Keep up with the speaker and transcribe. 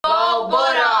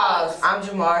I'm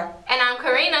Jamar. And I'm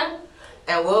Karina.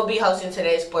 And we'll be hosting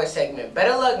today's sports segment.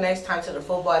 Better luck next time to the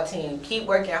football team. Keep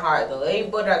working hard. The Lady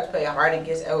Bulldogs play hard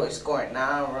against Edwards, scoring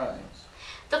 9 runs.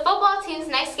 The football team's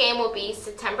next game will be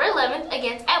September 11th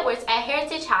against Edwards at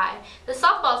Heritage High. The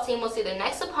softball team will see their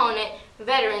next opponent,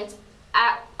 Veterans,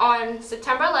 on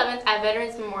September 11th at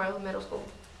Veterans Memorial Middle School.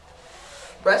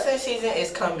 Wrestling season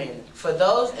is coming. For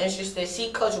those interested,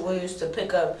 see Coach Williams to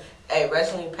pick up a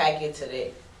wrestling packet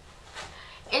today.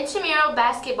 Intramural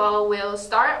basketball will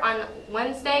start on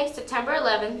Wednesday, September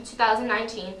 11,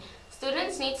 2019.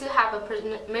 Students need to have a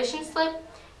permission slip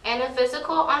and a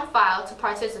physical on file to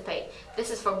participate.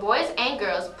 This is for boys and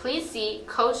girls. Please see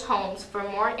Coach Holmes for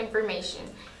more information.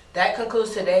 That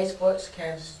concludes today's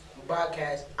sportscast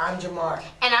broadcast. I'm Jamar.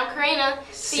 And I'm Karina.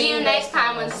 See you next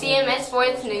time on CMS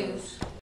Sports News.